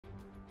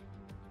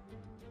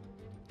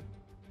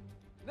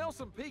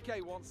Nelson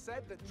Piquet once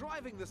said that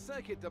driving the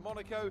Circuit de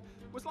Monaco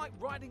was like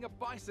riding a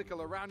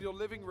bicycle around your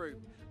living room,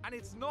 and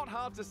it's not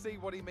hard to see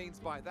what he means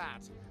by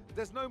that.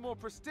 There's no more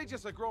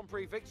prestigious a Grand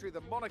Prix victory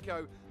than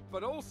Monaco,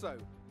 but also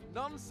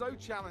none so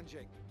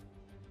challenging.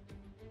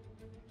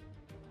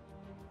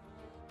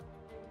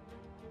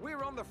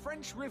 We're on the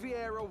French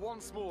Riviera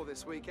once more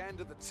this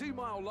weekend at the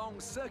 2-mile-long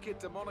Circuit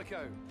de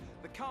Monaco.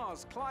 The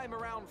cars climb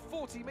around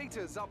 40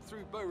 metres up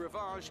through Beau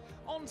Rivage,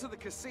 onto the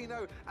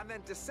casino, and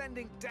then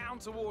descending down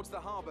towards the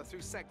harbour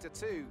through Sector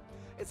 2.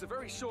 It's a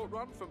very short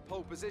run from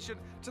pole position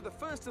to the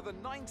first of the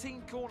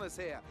 19 corners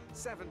here,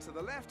 7 to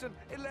the left and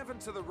 11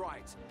 to the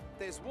right.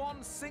 There's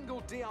one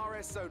single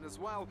DRS zone as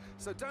well,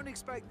 so don't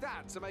expect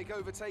that to make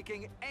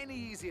overtaking any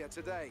easier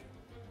today.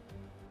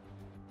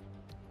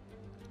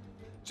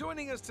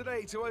 Joining us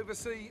today to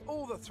oversee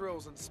all the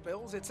thrills and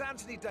spills, it's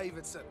Anthony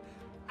Davidson.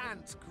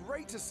 And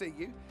great to see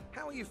you.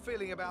 How are you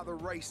feeling about the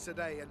race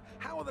today, and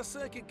how are the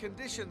circuit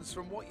conditions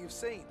from what you've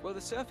seen? Well,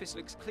 the surface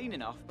looks clean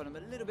enough, but I'm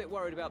a little bit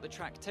worried about the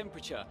track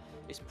temperature.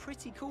 It's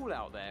pretty cool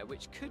out there,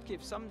 which could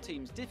give some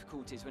teams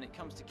difficulties when it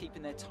comes to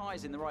keeping their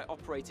tyres in the right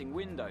operating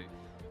window.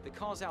 The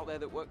cars out there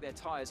that work their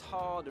tyres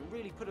hard and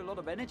really put a lot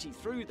of energy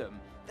through them,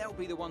 they'll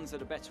be the ones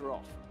that are better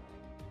off.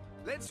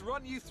 Let's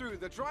run you through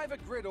the driver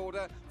grid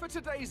order for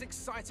today's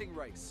exciting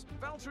race.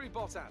 Valtteri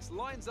Bottas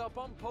lines up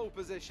on pole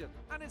position,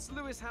 and it's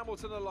Lewis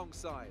Hamilton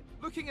alongside.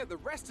 Looking at the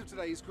rest of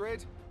today's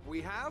grid, we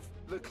have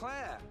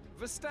Leclerc,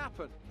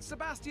 Verstappen,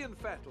 Sebastian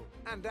Vettel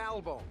and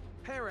Albon,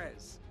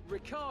 Perez,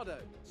 Ricciardo,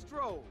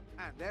 Stroll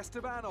and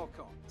Esteban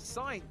Ocon,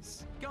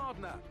 Sainz,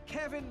 Gardner,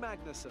 Kevin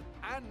Magnussen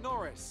and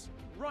Norris,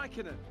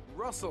 Raikkonen,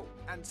 Russell,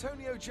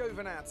 Antonio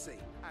Giovinazzi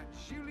and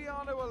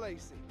Giuliano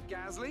Alesi.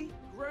 Gasly,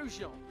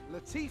 Grosjean,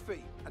 Latifi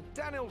and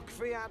Daniel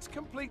Kvyat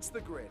completes the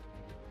grid.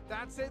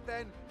 That's it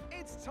then,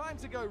 it's time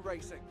to go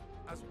racing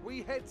as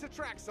we head to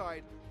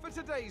trackside for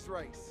today's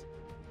race.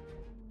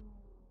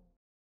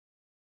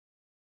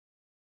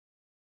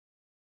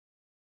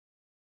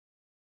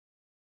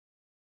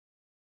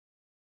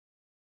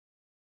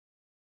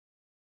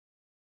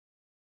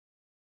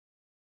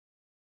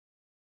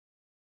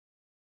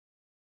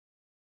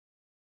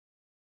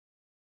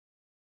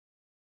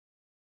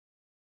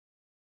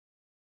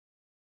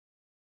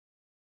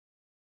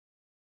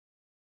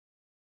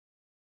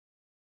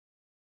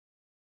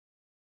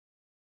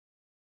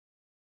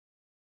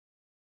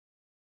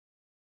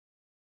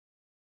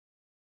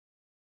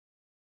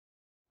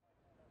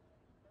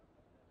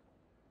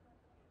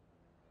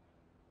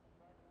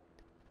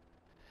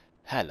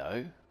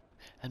 Hello,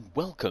 and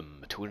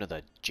welcome to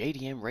another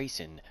JDM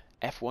Racing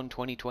F1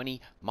 2020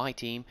 My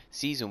Team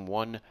Season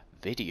 1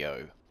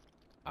 video.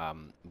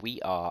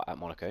 We are at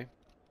Monaco.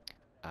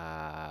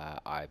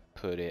 I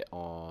put it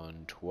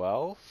on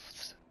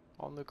 12th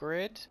on the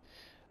grid,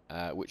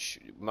 which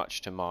much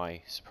to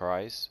my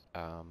surprise,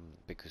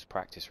 because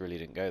practice really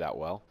didn't go that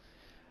well.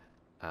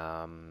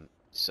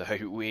 So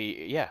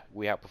we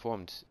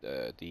outperformed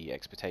the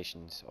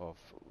expectations of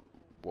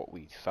what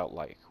we felt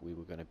like we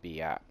were going to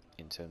be at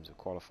in terms of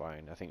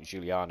qualifying. I think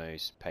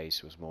Giuliano's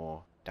pace was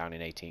more down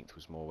in 18th,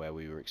 was more where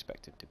we were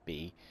expected to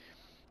be.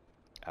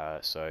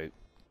 So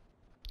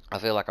I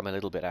feel like I'm a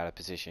little bit out of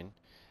position,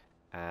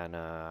 and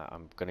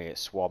I'm going to get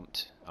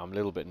swamped. I'm a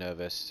little bit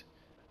nervous,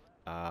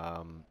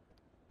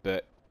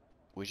 but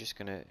we're just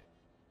going to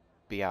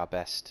be our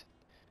best,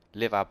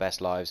 live our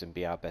best lives and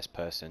be our best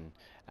person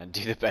and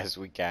do the best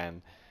we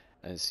can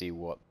and see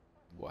what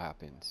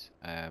happens.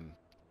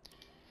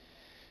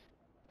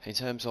 In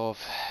terms of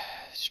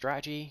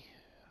strategy,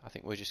 I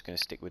think we're just going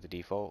to stick with the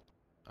default.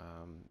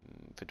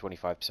 For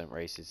 25%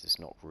 races, there's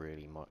not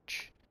really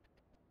much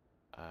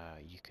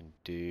you can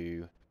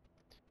do.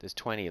 There's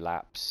 20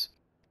 laps.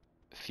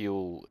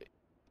 Fuel,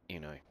 you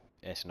know,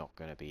 it's not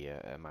going to be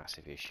a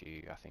massive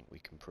issue. I think we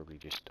can probably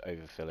just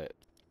overfill it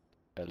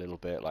a little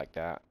bit like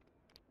that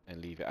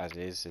and leave it as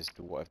is, as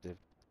to what the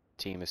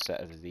team has set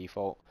as a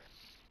default.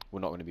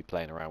 We're not going to be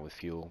playing around with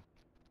fuel.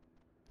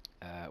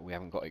 We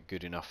haven't got a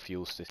good enough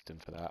fuel system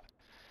for that.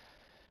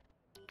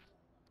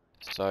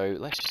 So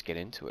let's just get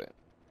into it.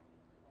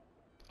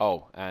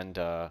 Oh, and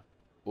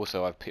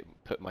also I've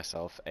put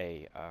myself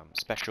a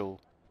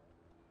special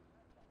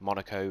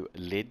Monaco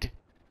lid,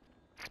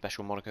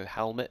 special Monaco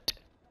helmet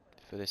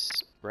for this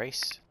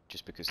race,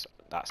 just because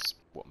that's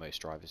what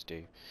most drivers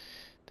do.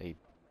 They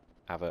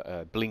have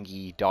a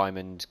blingy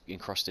diamond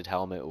encrusted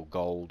helmet or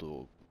gold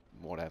or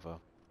whatever.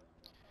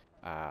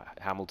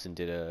 Hamilton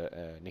did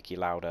a Niki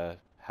Lauda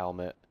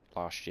helmet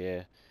last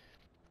year.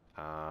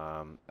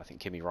 I think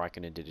Kimi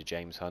Raikkonen did a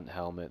James Hunt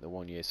helmet the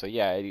one year. So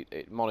yeah,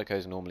 Monaco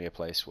is normally a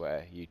place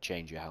where you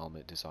change your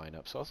helmet design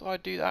up. So I thought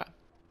I'd do that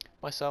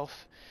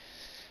myself.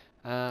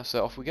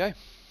 So off we go.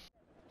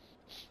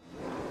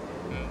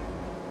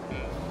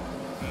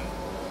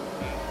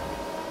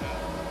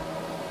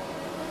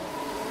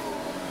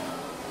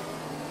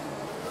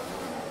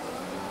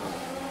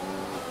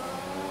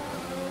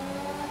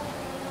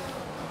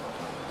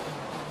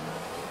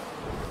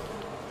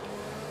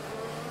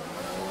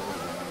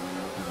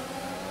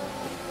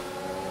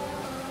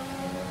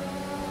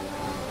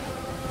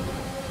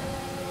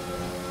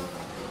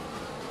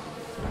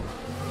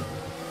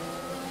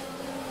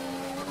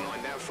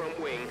 front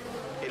wing.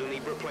 It'll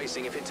need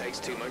replacing if it takes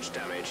too much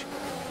damage.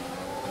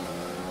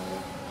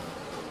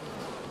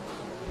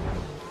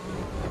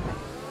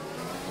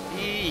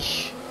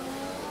 Yeesh.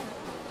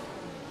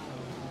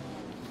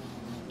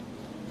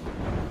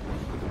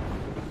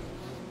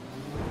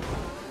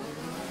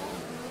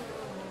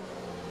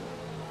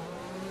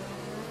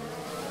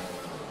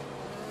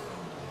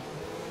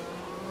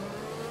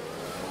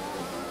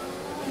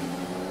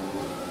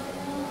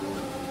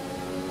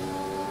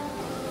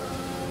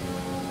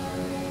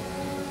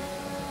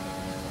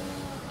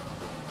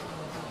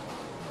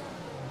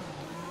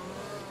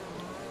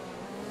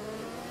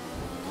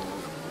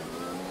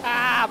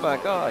 Ah, my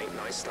God.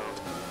 Nice start.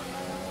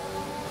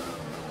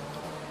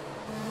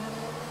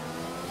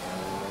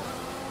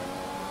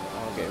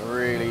 I'm getting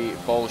really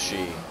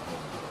bolshy.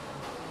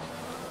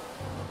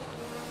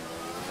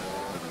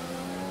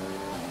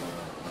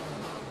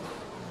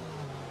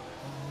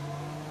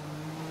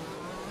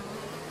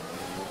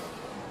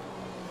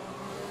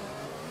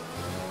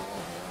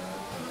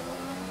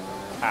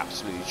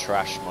 Absolutely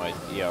trashed my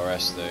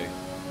ERS though.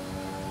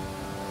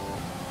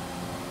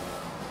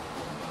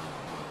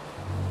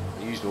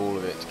 I used all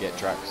of it to get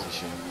track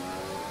position.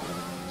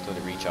 Still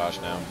to recharge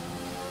now.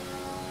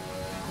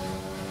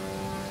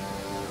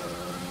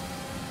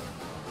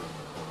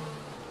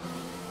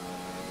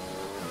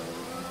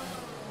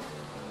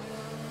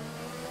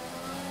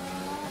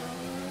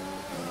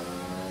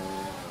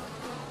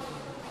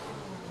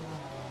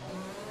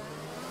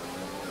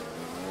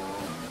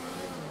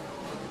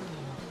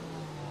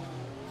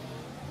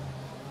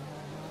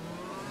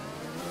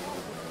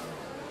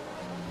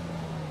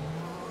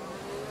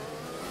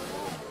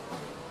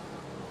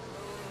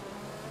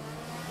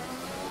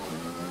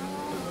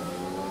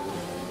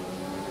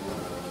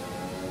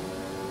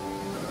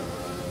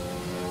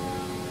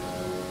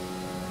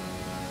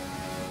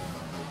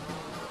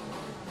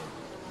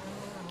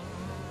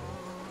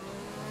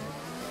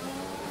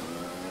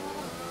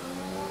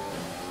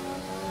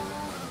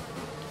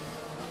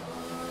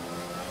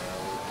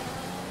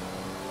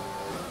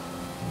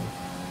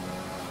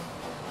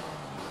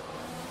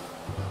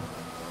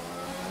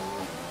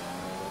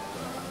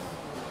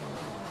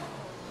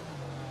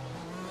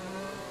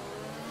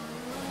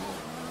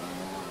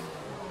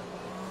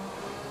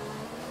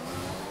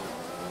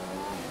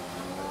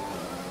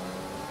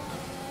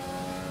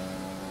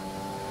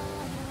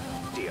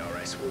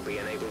 DRS will be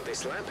enabled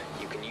this lap.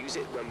 You can use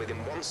it when within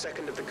 1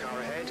 second of the car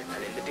ahead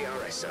and in the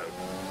DRS zone.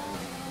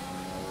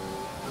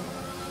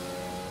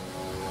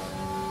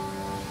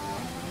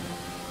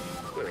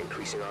 We're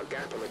increasing our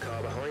gap on the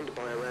car behind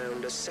by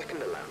around a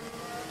second a lap.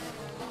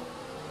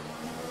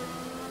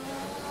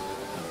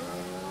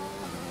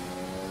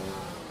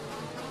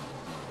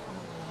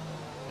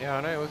 Yeah,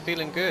 I know, we're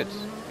feeling good.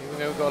 Even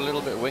though we've got a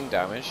little bit of wing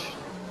damage.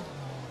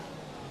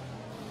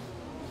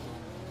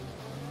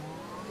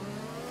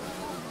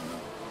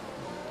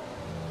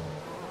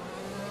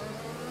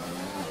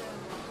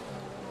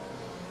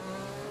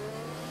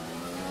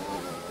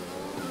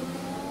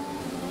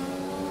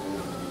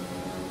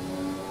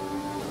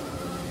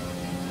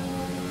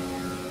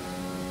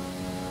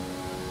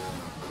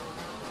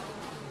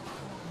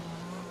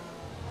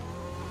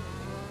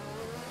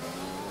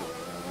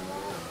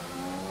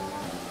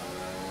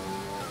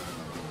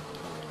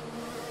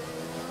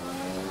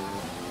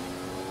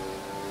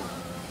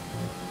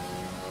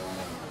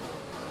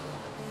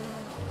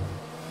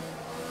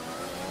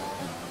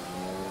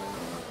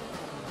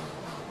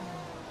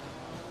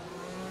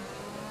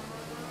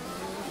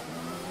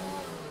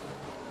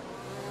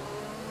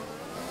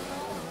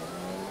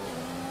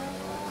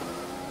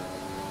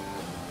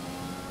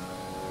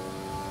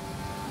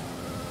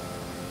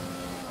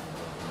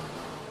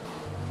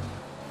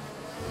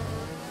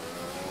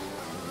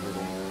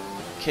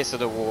 Kiss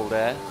of the wall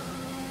there.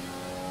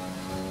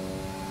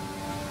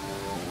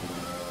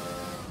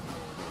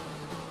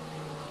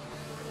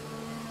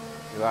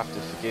 You'll have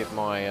to forgive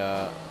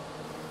my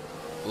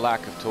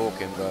lack of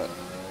talking, but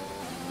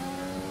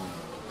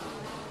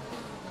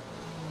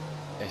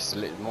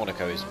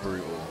Monaco is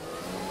brutal.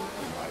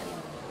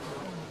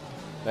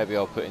 Maybe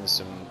I'll put in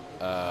some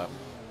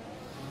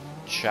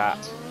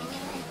chat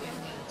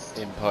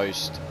in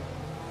post.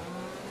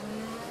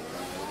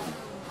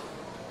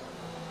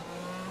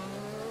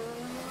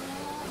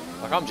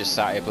 Like, I'm just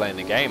sat here playing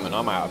the game and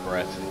I'm out of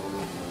breath.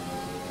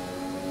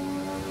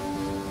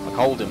 Like,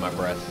 holding my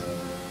breath.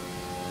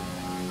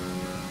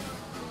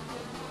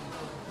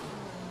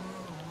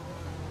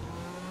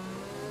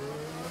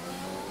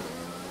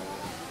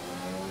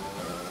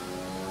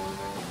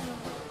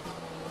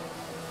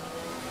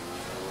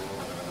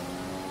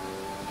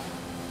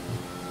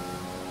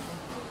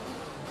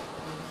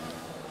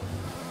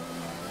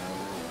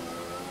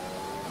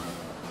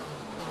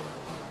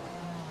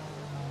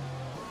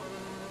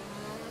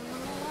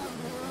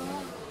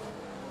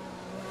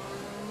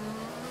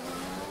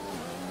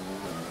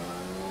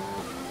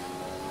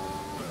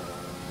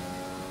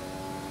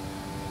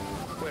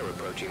 We're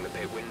approaching the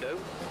pit window.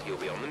 You'll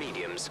be on the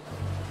mediums.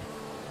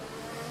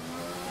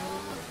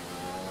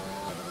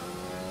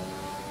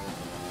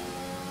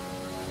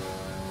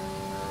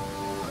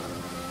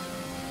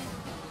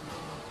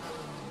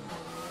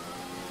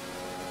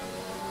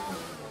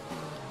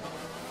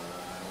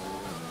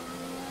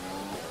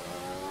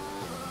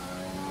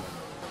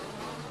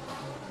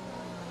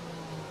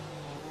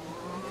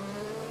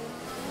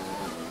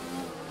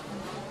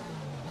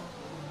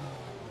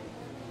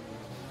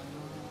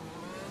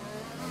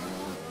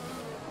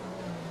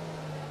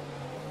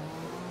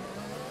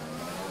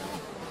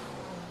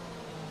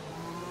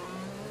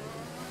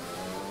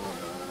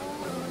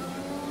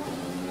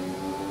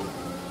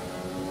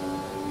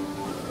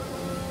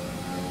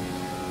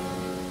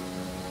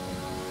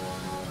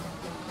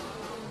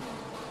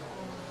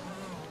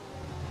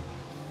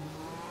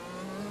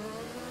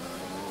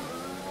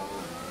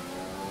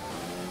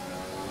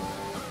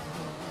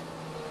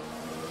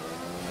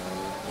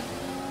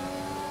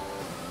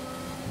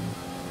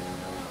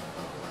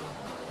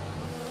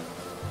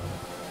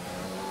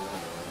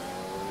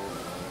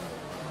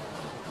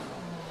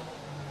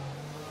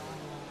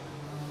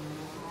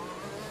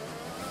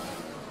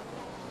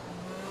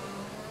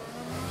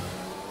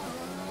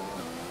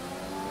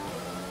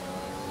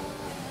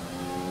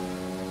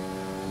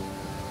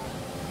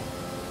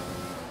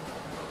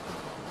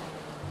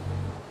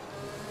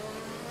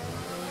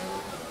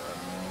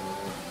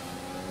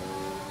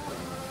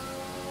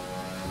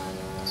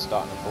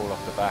 starting to fall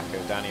off the back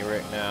of Danny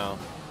Rick now.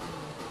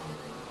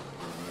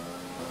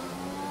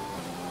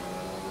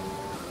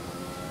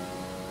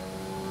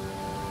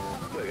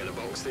 We're going to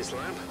box this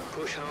lap.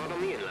 Push hard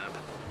on the in-lap.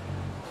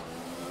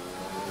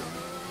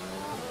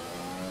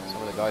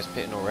 Some of the guys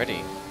pitting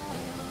already.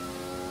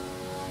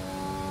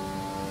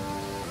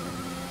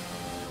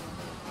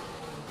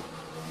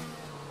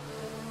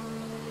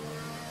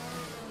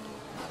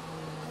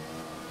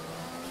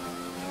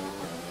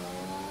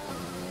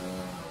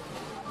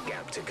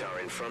 Gap to car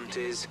in front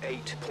is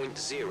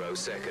 8.0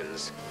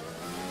 seconds.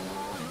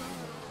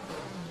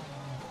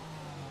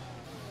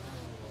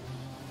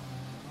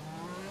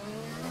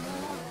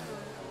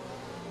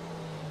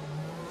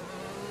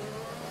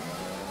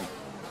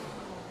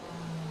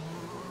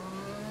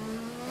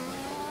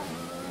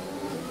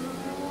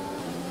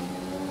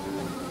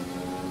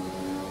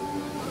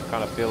 I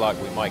kind of feel like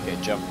we might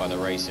get jumped by the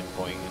racing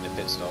point in the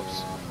pit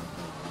stops.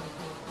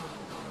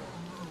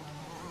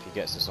 If he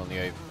gets us on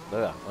the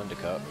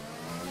undercut.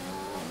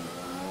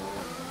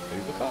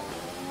 Overcut?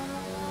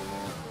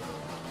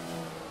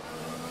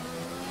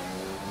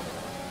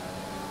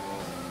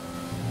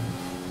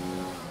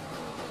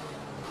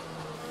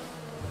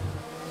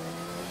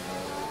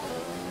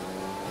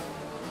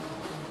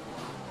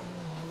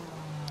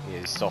 He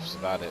is soft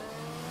about it.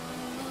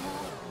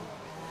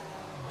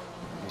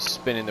 He's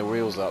spinning the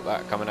wheels up,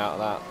 that coming out of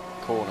that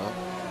corner.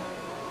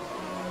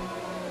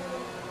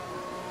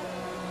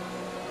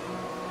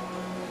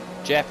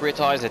 Jeff, rear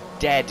tyres are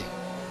dead.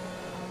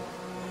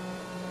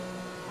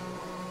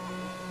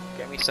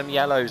 Get me some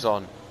yellows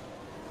on.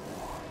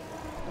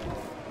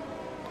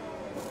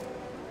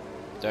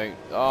 Don't.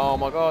 Oh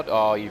my god.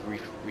 Oh, you've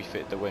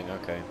refit the wing.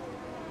 Okay.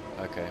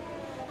 Okay.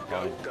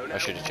 Go I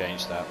should have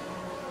changed that.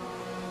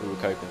 We were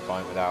coping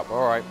fine without, but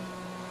alright.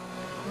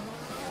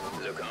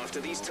 Look after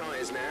these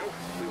tyres now.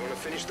 We want to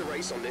finish the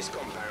race on this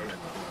compound.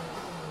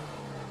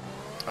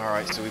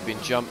 Alright, so we've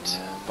been jumped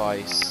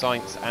by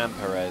Sainz and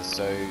Perez,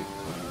 so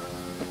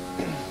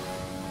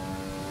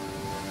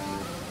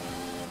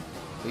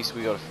at least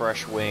we got a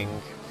fresh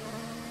wing.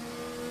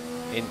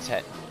 In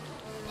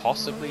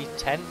possibly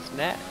 10th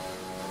net.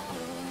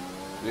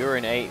 We were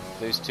in 8th,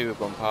 those two have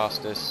gone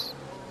past us.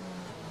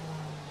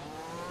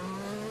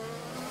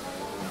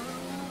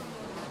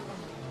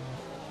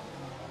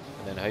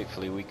 And then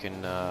hopefully we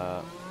can,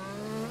 now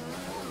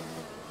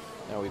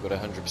we've got a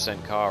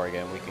 100% car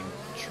again, we can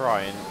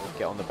try and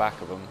get on the back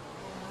of them.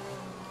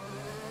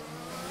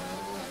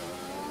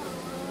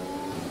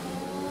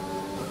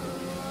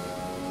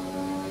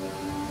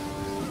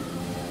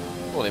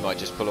 Or they might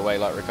just pull away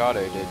like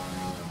Ricardo did.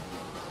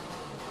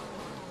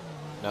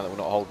 Now that we're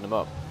not holding them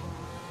up.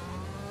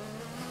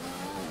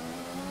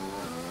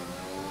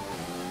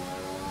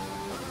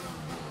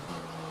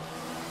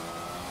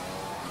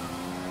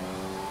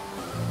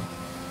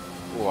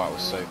 Oh, that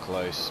was so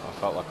close. I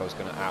felt like I was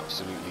going to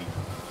absolutely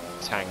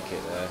tank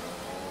it there.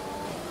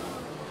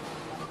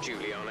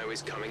 Giuliano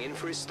is coming in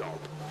for his stop.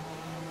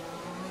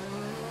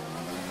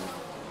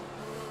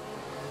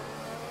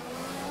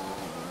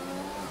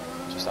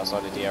 Just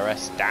outside of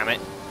DRS, damn it.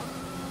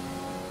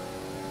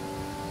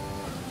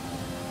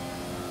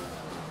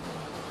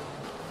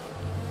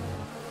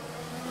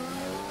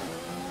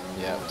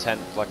 Yeah,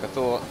 10th like I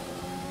thought.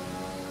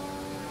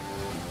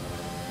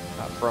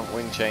 That front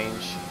wing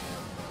change.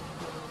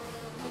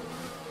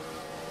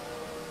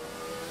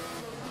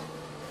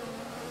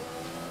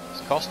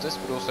 It's cost us,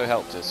 but also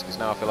helped us, because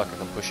now I feel like I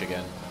can push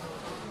again.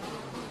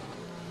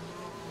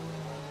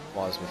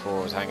 Whereas before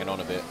I was hanging on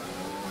a bit.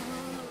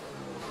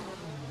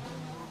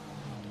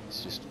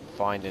 It's just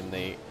finding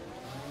the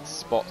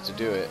spot to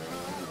do it.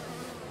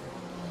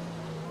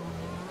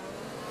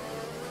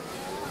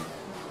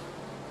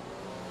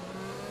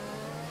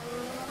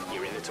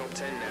 You're in the top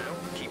 10 now.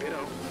 Keep it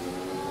up.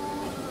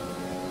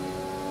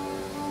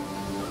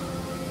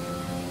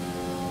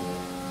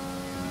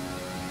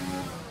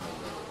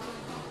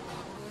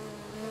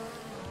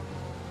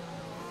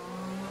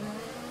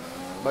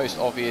 Most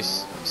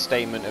obvious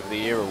statement of the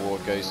year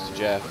award goes to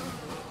Jeff.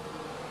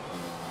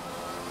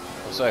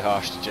 I'm so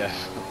harsh to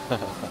Jeff.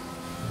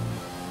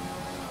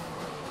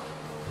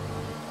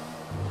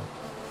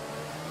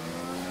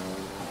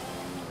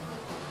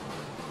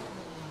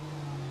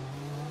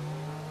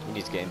 We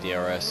need to get in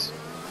DRS.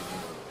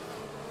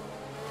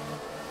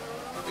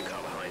 The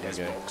car behind has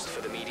boxed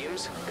for the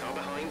mediums. Car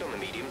behind on the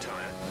medium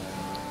tyre.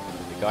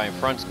 The guy in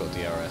front's got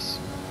DRS,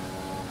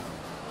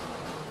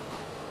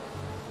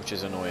 which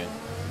is annoying.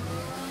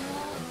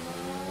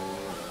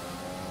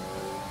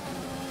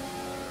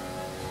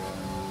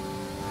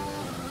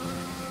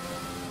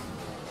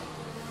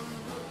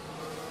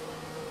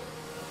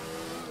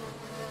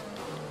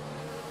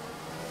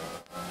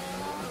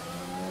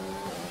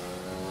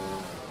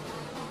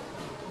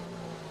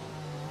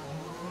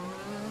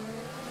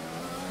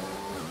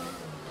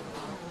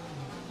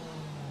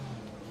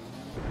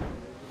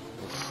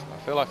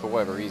 I feel like for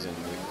whatever reason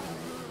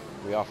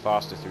we are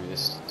faster through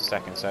this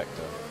second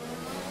sector.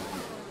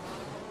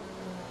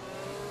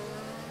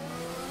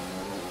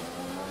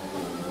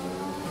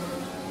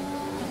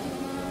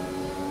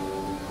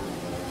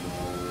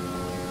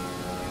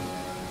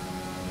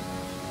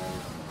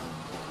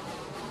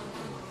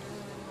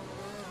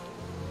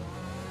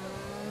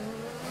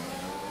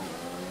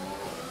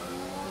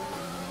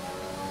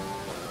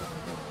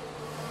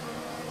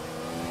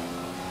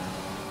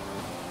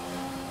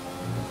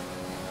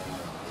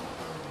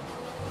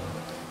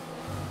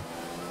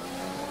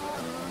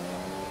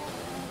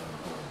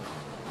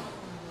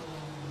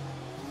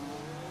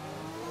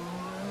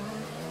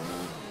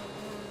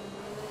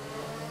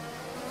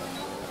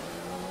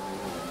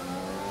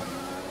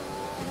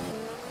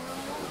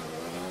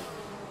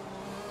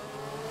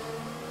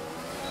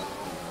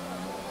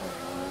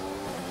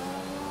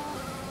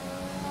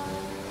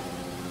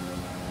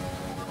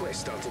 They're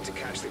starting to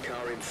catch the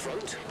car in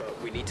front,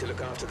 but we need to look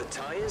after the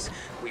tyres.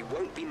 We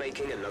won't be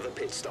making another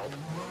pit stop.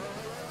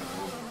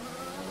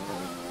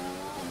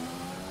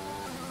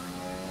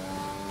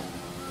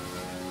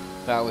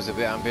 That was a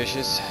bit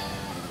ambitious.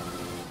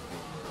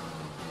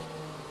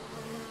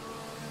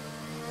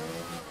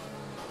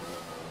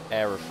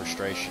 Air of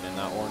frustration in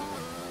that one.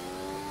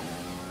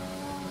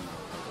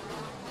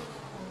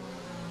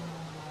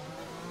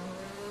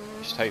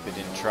 Just hope it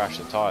didn't trash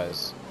the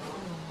tyres.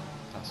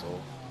 That's all.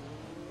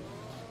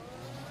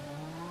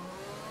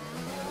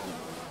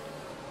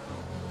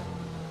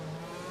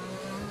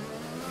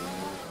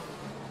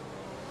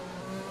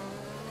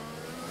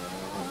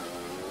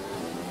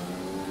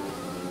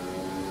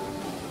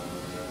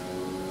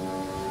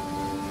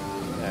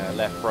 Yeah,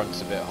 left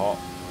front's a bit hot.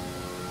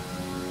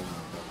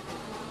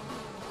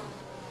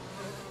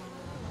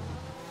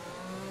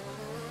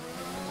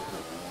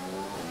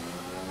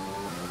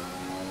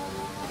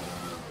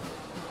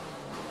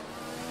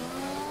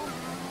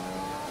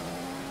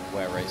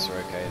 Wear rates are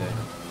okay though.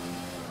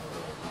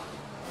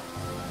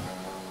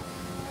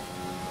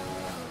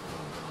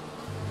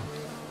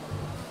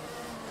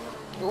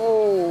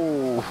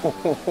 Oh,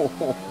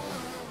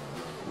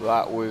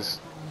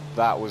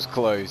 that was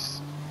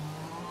close.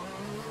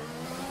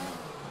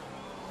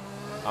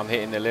 I'm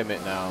hitting the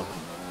limit now.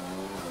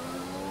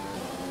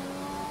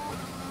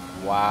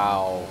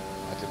 Wow,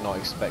 I did not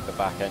expect the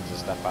back end to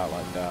step out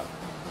like that.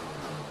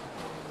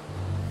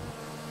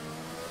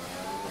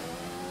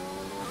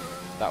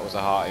 That was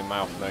a heart in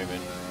mouth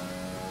moment.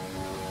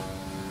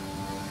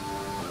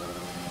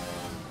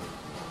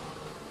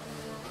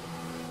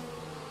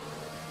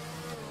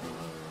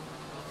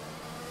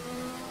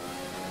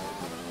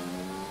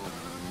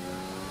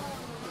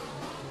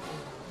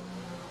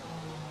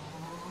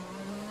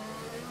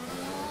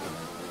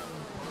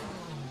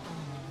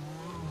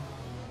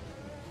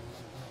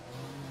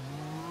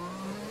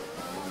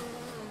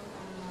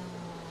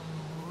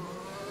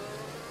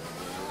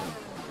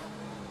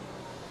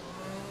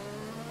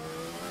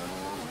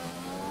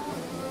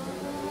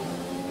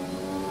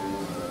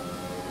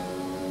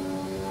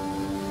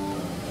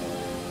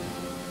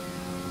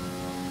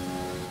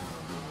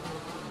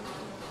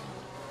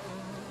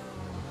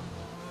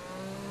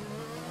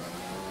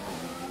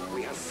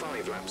 We have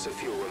 5 laps of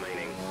fuel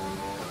remaining.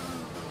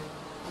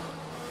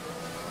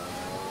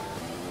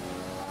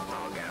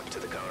 Our gap to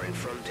the car in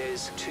front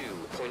is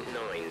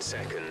 2.9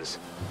 seconds.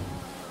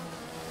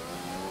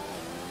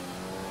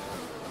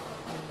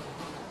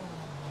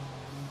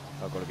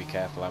 I've got to be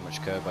careful how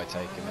much curb I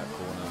take in that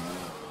corner.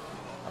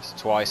 That's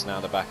twice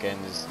now the back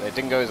end is... It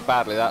didn't go as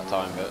badly that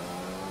time, but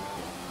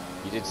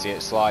you did see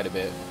it slide a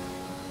bit.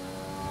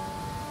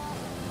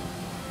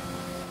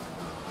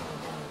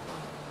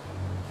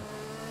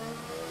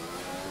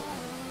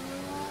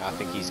 I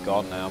think he's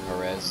gone now,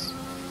 Perez.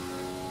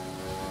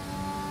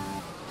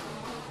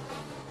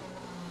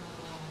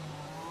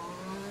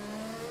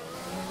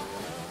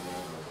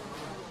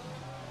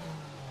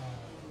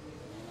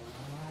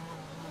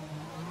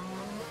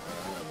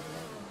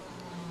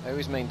 I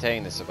always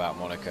maintain this about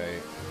Monaco.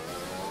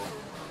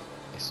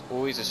 It's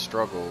always a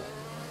struggle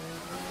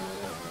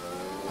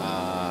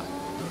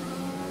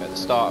at the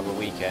start of a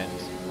weekend,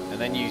 and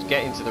then you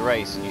get into the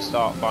race and you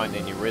start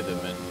finding your rhythm,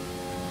 and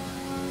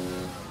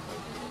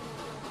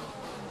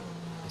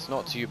it's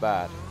not too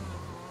bad.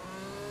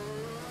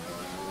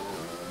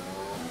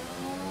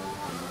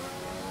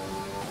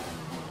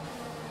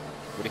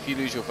 But if you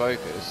lose your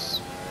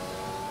focus,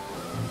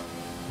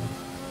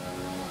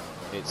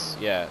 it's,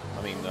 yeah,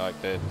 I mean,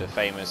 like the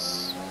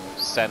famous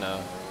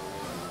Senna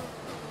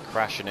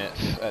crashing it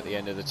at the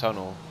end of the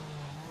tunnel.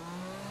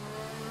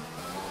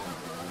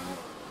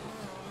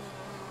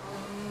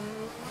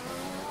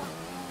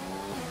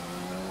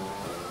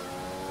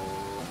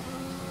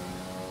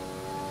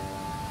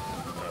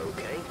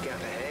 Okay,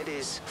 gap ahead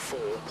is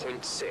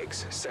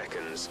 4.6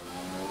 seconds.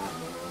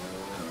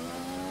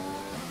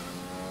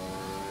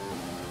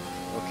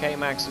 Okay,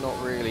 Max, not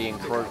really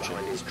encroaching. The car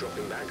behind is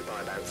dropping back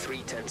by about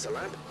 0.3 a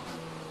lap.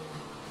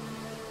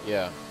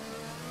 Yeah.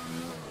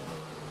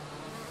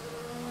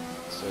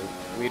 So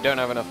we don't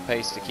have enough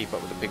pace to keep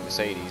up with the big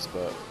Mercedes,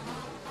 but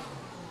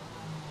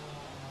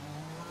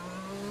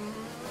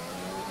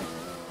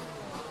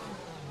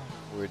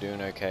we're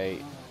doing okay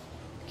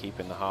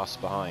keeping the Haas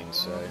behind,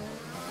 so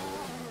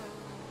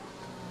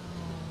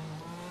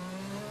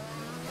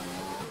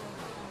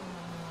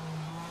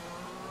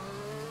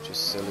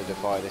just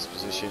solidify this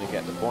position and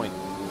get the point.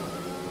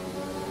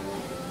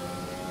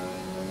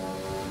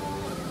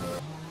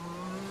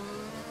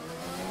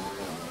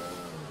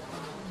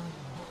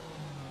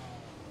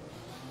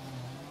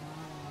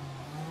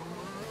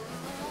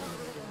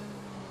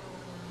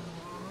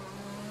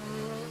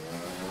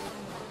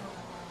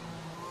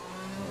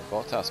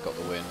 Bottas got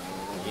the win.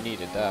 He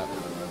needed that.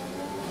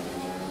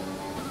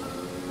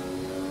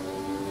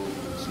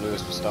 So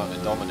Lewis was starting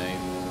to dominate.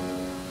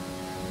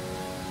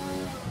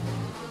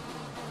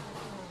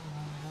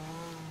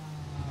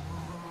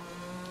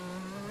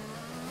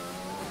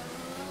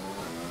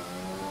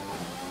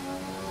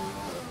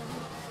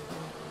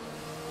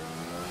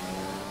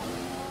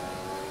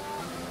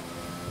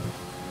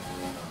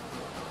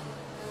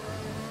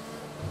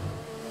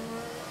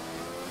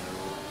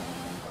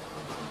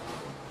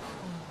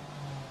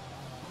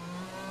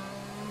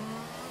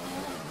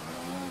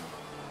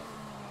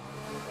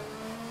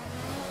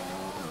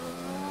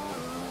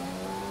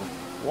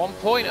 1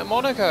 point at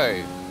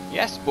Monaco.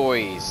 Yes,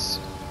 boys.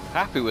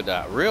 Happy with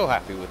that. Real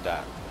happy with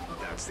that.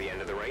 That's the end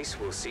of the race.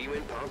 We'll see you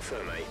in Parc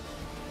Fermé.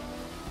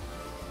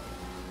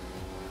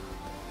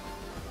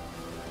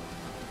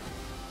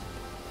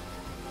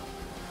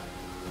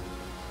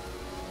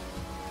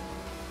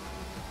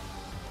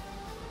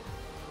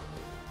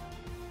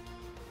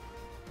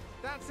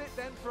 That's it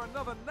then for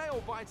another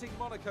nail-biting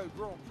Monaco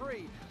Grand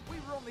Prix. We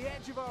were on the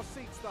edge of our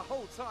seats the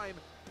whole time,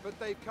 but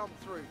they've come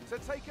through to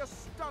take a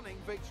stunning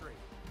victory.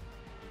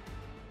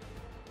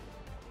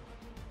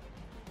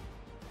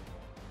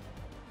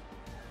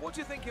 What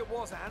do you think it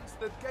was, Ant,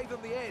 that gave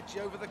them the edge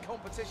over the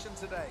competition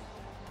today?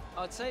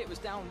 I'd say it was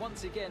down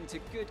once again to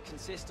good,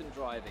 consistent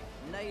driving,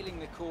 nailing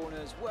the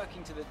corners,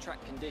 working to the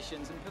track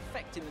conditions and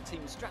perfecting the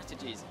team's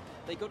strategies.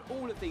 They got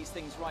all of these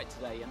things right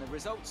today and the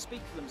results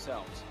speak for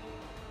themselves.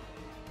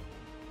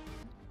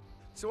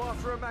 So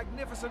after a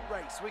magnificent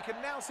race, we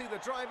can now see the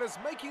drivers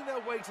making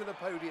their way to the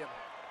podium.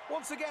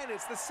 Once again,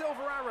 it's the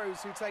Silver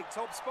Arrows who take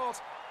top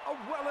spot, a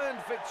well-earned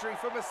victory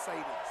for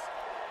Mercedes.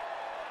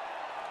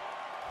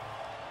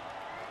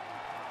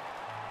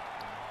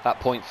 That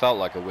point felt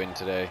like a win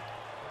today.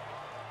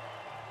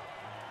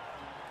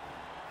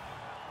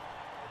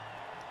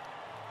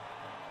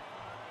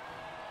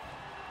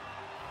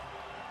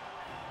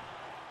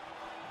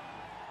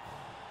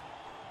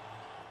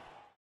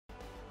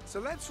 So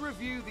let's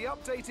review the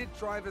updated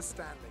driver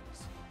standings.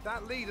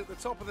 That lead at the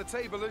top of the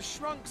table has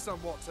shrunk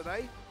somewhat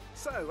today.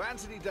 So,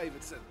 Anthony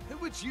Davidson, who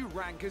would you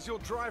rank as your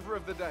driver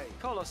of the day?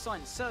 Carlos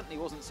Sainz certainly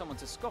wasn't someone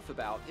to scoff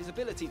about. His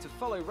ability to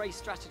follow race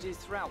strategies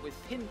throughout with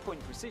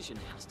pinpoint precision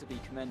has to be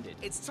commended.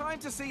 It's time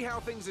to see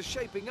how things are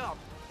shaping up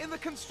in the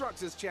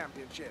Constructors'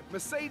 Championship.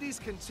 Mercedes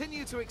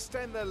continue to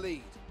extend their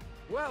lead.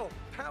 Well,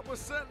 that was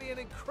certainly an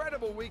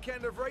incredible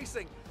weekend of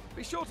racing.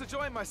 Be sure to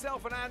join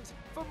myself and Ant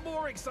for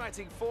more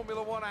exciting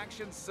Formula One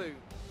action soon.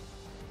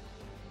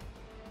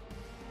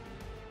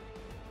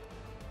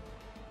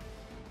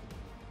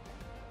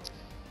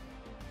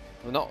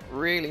 Well, not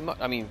really much.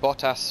 I mean,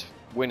 Bottas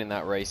winning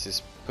that race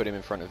has put him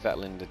in front of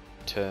Vettel in the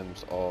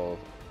terms of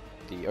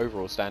the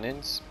overall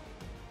standings.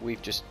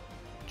 We've just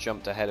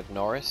jumped ahead of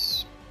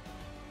Norris.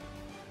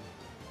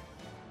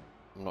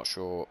 I'm not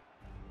sure.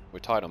 We're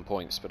tied on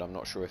points, but I'm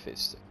not sure if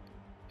it's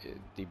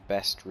the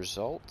best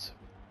result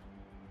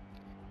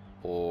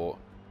or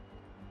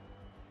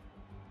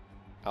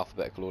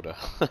alphabetical order.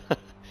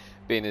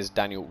 Being as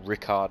Daniel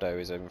Ricciardo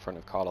is in front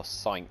of Carlos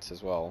Sainz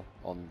as well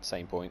on the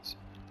same points.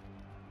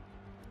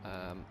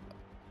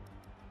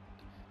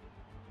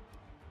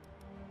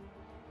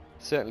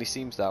 Certainly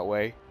seems that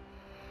way.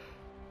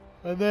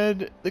 And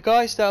then the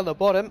guys down the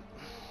bottom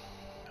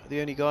are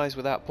the only guys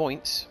without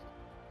points.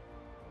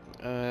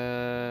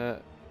 So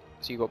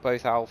you got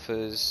both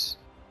Alphas.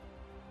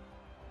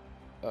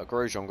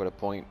 Grosjean got a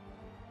point.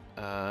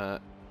 Kvyat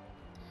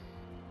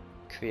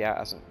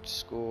hasn't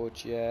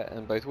scored yet,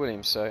 and both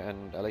Williams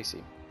and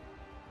Alesi.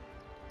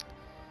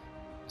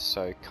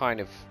 So kind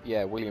of,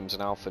 yeah, Williams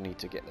and Alpha need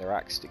to get their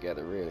acts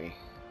together really.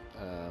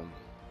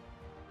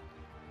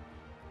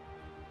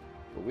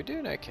 But we're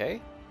doing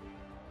okay.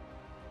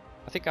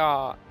 I think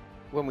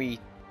when we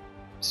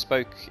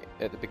spoke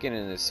at the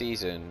beginning of the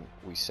season,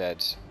 we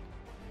said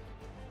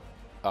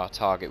our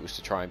target was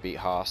to try and beat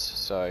Haas,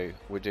 so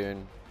we're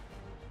doing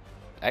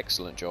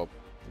excellent job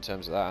in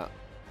terms of that.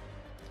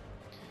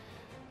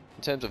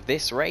 In terms of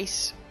this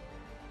race,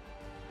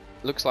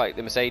 looks like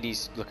the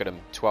Mercedes, look at them,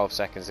 12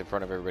 seconds in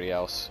front of everybody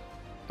else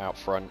out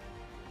front.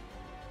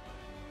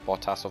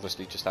 Bottas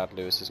obviously just had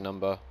Lewis's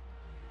number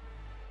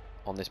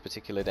on this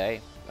particular day.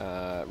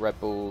 Red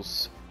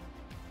Bulls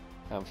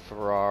and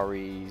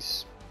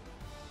Ferraris,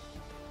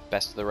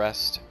 best of the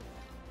rest.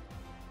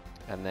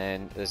 And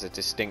then there's a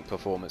distinct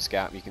performance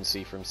gap you can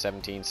see from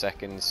 17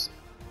 seconds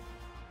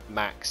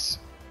Max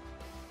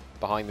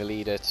behind the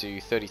leader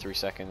to 33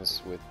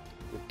 seconds with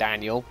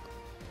Daniel.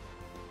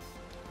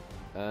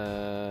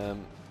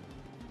 And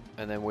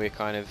then we're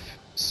kind of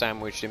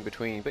sandwiched in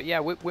between. But yeah,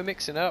 we're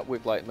mixing up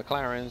with like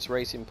McLaren's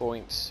racing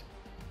points.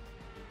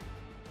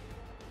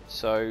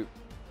 So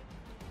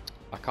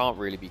I can't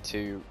really be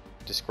too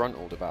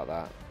disgruntled about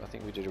that. I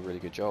think we did a really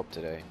good job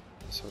today.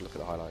 Let's have a look at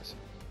the highlights.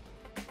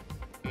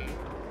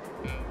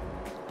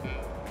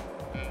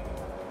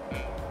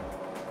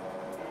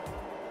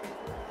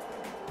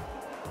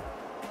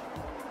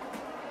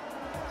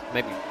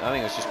 Maybe, I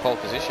think it was just pole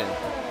position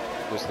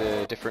was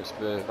the difference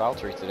for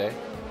Valtteri today.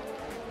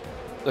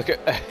 Look at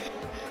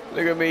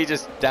look at me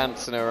just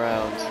dancing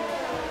around,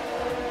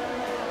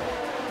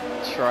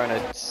 trying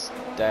to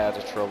stay out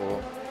of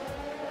trouble.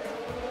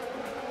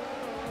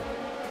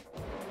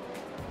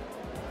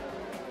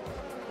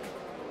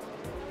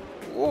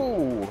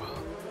 Ooh!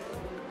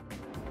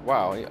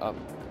 Wow!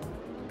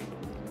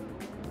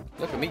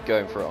 Look at me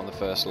going for it on the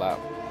first lap.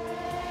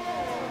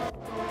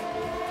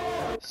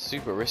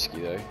 Super risky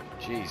though.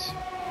 Jeez.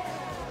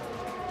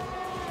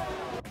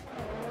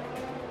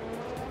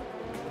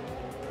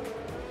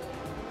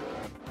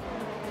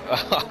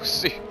 Oh,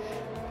 see,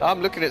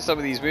 I'm looking at some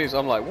of these moves.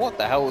 I'm like, what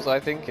the hell was I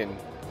thinking?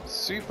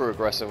 Super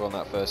aggressive on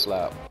that first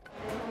lap.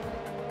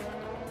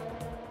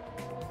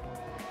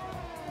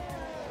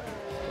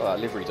 Well, that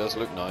livery does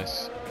look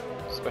nice,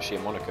 especially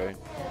in Monaco.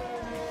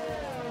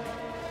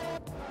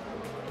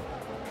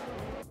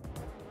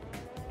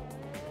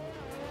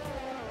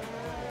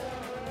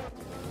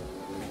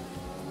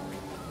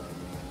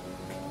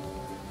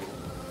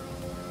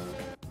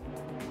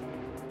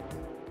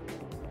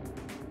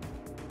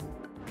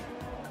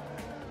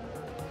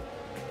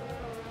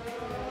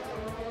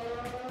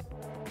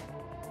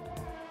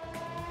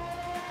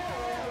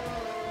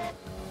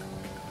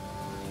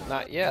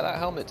 That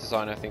helmet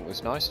design I think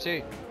was nice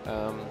too.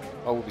 I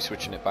will be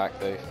switching it back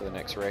though for the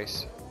next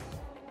race.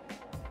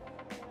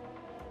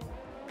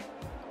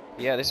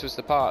 Yeah, this was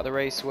the part of the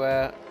race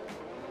where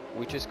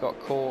we just got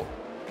caught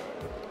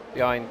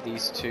behind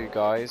these two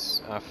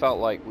guys. I felt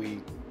like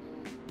we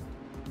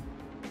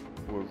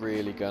were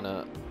really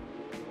gonna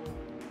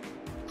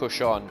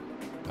push on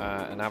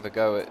and have a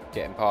go at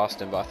getting past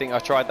them, but I think I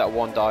tried that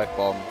one dive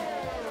bomb,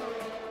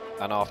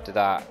 and after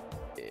that,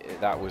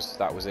 that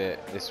was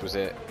it. This was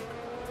it.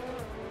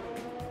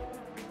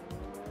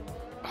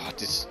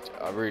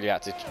 I really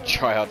had to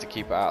try hard to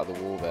keep it out of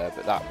the wall there,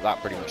 but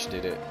that pretty much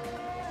did it.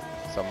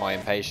 So my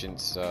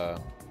impatience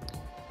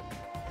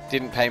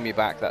didn't pay me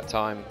back that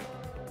time,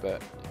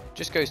 but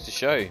just goes to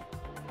show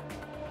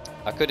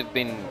I could have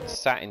been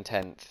sat in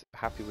 10th,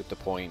 happy with the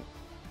point,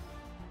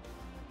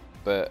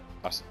 but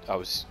I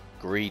was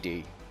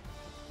greedy.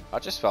 I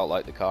just felt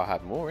like the car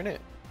had more in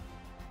it,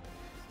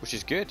 which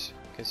is good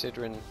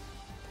considering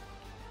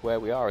where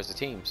we are as a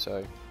team.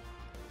 So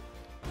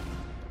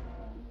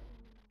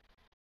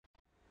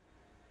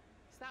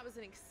that was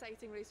an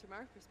exciting race from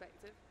our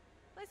perspective.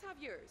 Let's have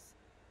yours.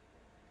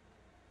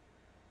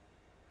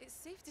 It's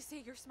safe to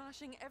say you're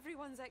smashing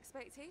everyone's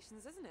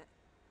expectations, isn't it?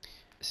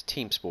 It's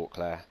team sport,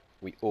 Claire.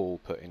 We all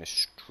put in a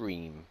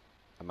extreme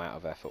amount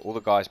of effort. All the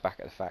guys back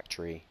at the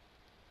factory.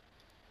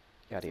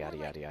 Yada yada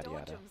yada yada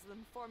yada.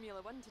 Than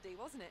Formula 1 today,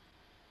 wasn't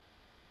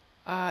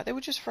it? They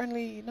were just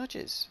friendly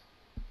nudges.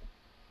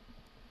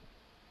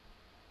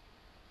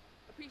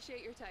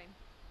 Appreciate your time.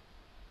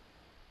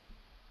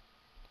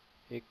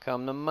 Here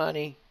come the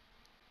money.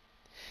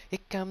 Here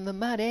come the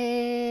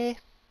money.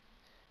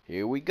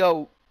 Here we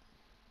go.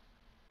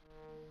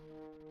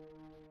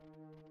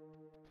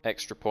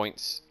 Extra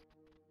points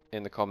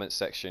in the comments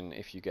section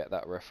if you get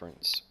that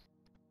reference,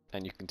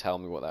 and you can tell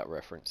me what that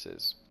reference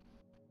is.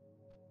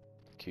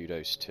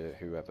 Kudos to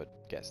whoever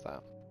gets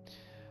that.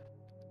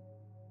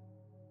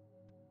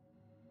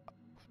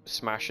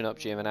 Smashing up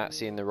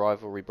Giovinazzi in the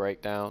rivalry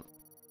breakdown,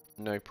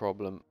 no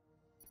problem.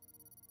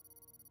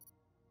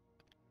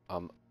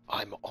 I'm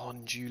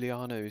on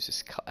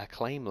Giuliano's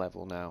acclaim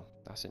level now.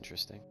 That's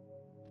interesting.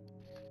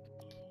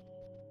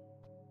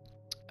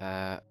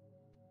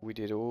 We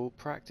did all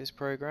practice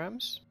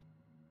programs.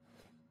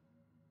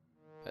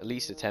 At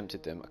least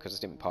attempted them, because I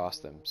didn't pass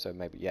them. So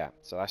maybe, yeah.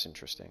 So that's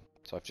interesting.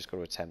 So I've just got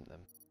to attempt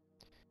them.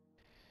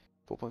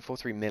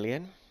 4.43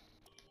 million.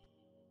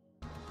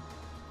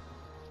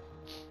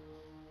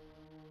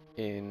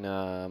 In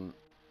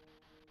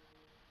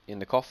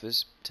the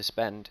coffers to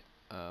spend.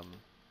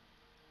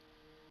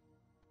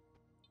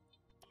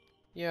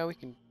 Yeah, we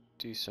can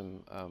do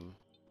some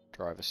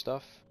driver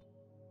stuff.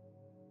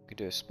 We could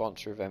do a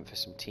sponsor event for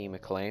some team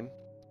acclaim.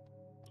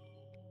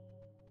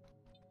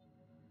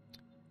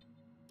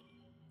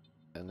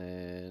 And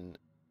then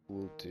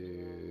we'll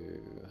do...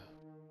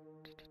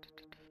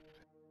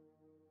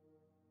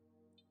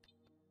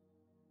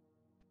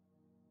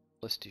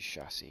 Let's do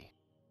chassis.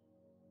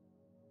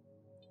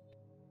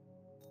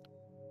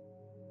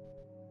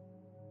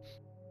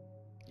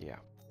 Yeah.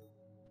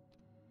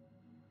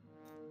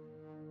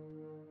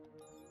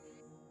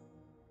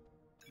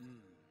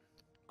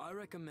 I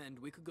recommend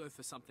we could go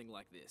for something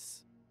like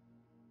this.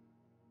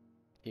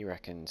 He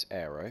reckons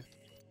aero.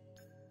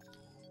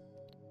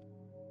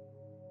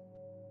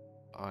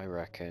 I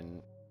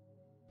reckon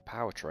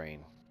powertrain.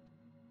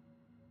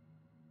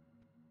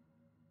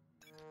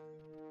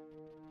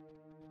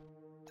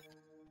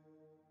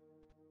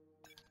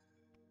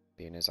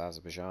 Being as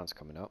Azerbaijan's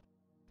coming up.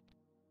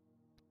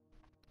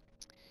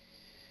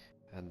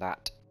 And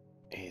that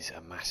is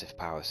a massive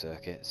power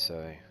circuit,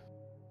 so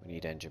we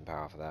need engine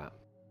power for that.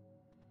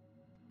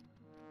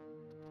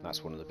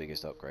 That's one of the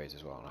biggest upgrades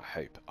as well, and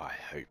I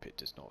hope it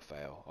does not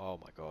fail. Oh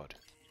my god.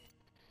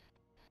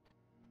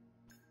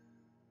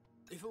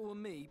 If it were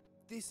me,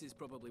 this is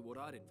probably what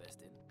I'd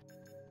invest in.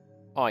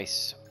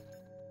 Ice.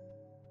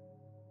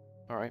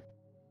 Alright.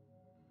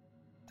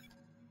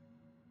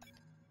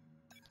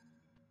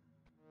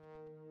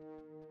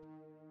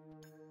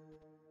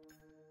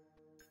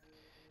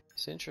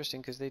 It's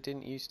interesting because they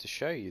didn't used to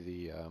show you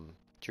the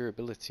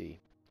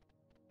durability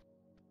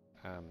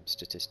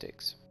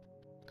statistics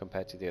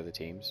compared to the other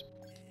teams.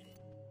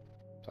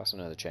 So that's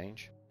another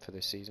change for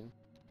this season,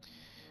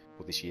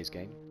 or this year's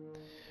game.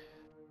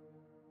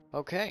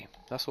 Okay,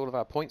 that's all of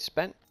our points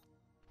spent.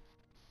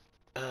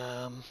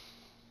 Go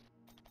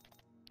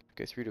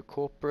through to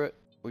corporate.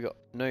 We got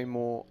no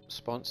more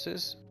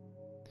sponsors,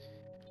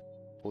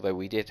 although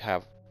we did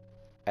have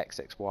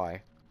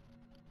XXY.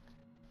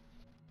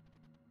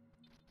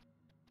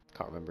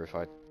 Can't remember if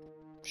I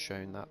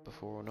shown that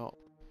before or not.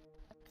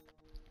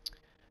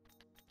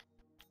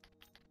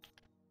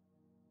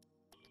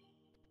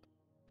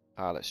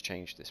 Let's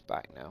change this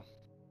back now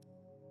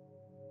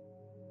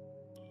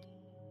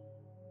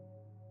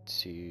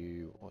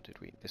to, what did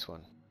we, this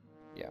one?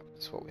 Yeah,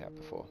 that's what we had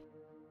before.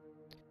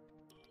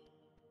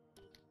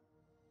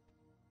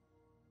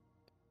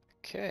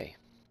 Okay.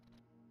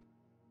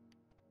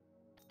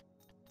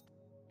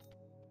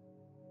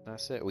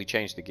 That's it. We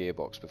changed the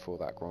gearbox before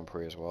that Grand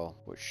Prix as well,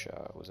 which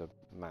was a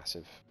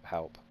massive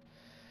help.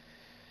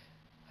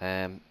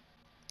 So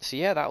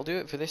yeah, that'll do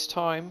it for this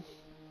time.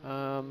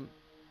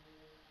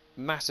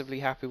 Massively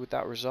happy with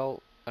that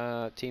result.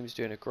 Team's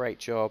doing a great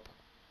job.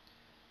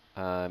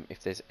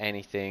 If there's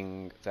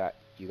anything that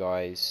you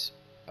guys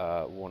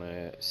want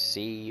to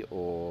see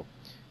or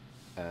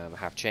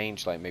have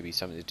changed, like maybe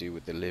something to do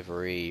with the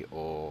livery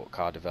or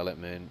car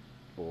development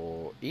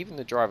or even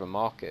the driver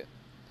market,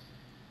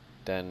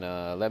 then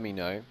let me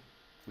know.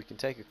 We can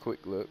take a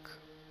quick look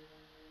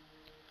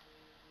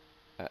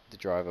at the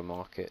driver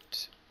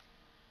market.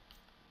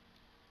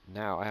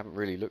 Now, I haven't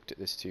really looked at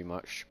this too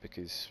much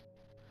because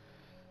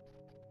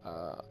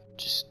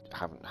just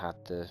haven't had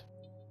the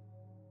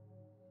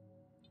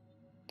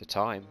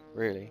time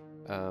really.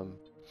 But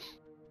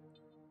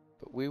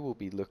we will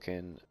be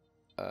looking.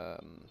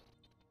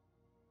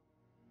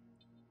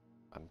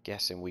 I'm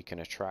guessing we can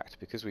attract,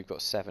 because we've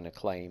got 7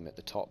 acclaim at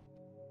the top.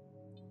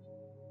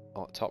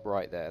 Top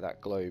right there,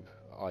 that globe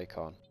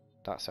icon,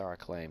 that's our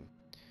acclaim.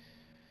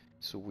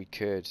 So we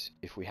could,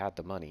 if we had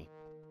the money,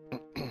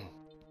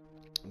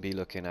 be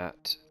looking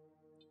at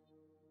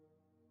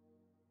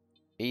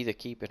either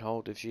keeping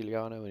hold of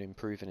Giuliano and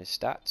improving his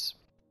stats,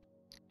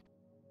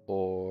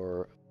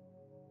 or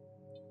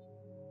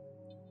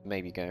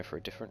maybe going for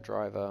a different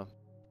driver.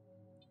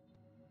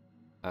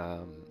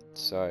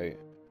 So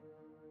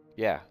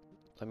yeah,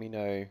 let me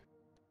know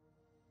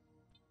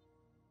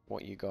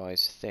what you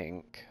guys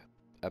think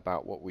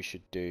about what we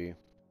should do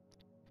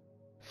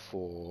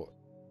for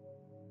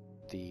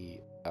the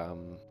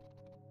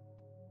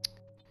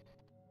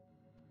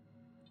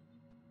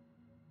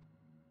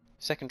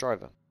second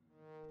driver.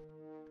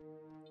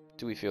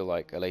 Do we feel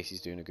like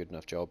Alesi's doing a good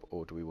enough job,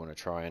 or do we want to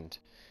try and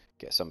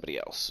get somebody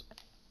else?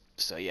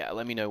 So yeah,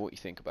 let me know what you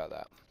think about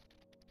that.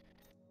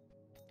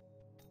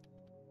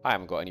 I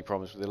haven't got any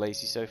problems with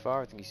Alesi so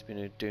far. I think he's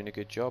been doing a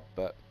good job,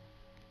 but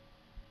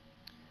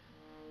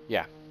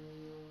yeah,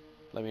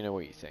 let me know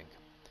what you think.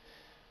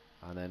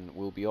 And then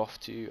we'll be off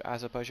to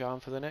Azerbaijan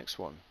for the next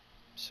one.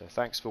 So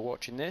thanks for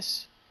watching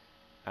this,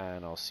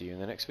 and I'll see you in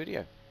the next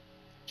video.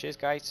 Cheers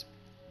guys,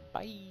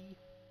 bye.